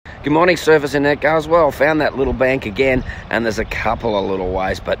Good morning, surfers and net goes well. Found that little bank again, and there's a couple of little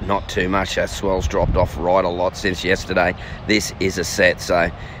waves, but not too much. That swell's dropped off right a lot since yesterday. This is a set,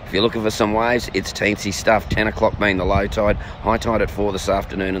 so if you're looking for some waves, it's teensy stuff. 10 o'clock being the low tide, high tide at 4 this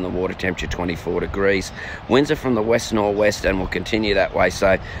afternoon, and the water temperature 24 degrees. Winds are from the west-northwest and will continue that way,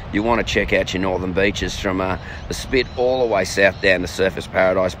 so you want to check out your northern beaches from the Spit all the way south down to Surfers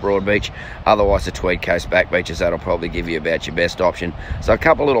Paradise Broadbeach. Otherwise, the Tweed Coast back beaches, that'll probably give you about your best option. So a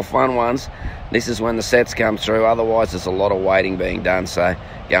couple little fun ones. This is when the sets come through. Otherwise, there's a lot of waiting being done, so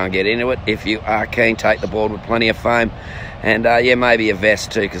go and get into it. If you are keen, take the board with plenty of foam, and yeah, maybe a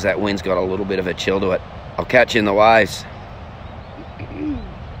vest too, because that wind's got a little bit of a chill to it. I'll catch you in the waves.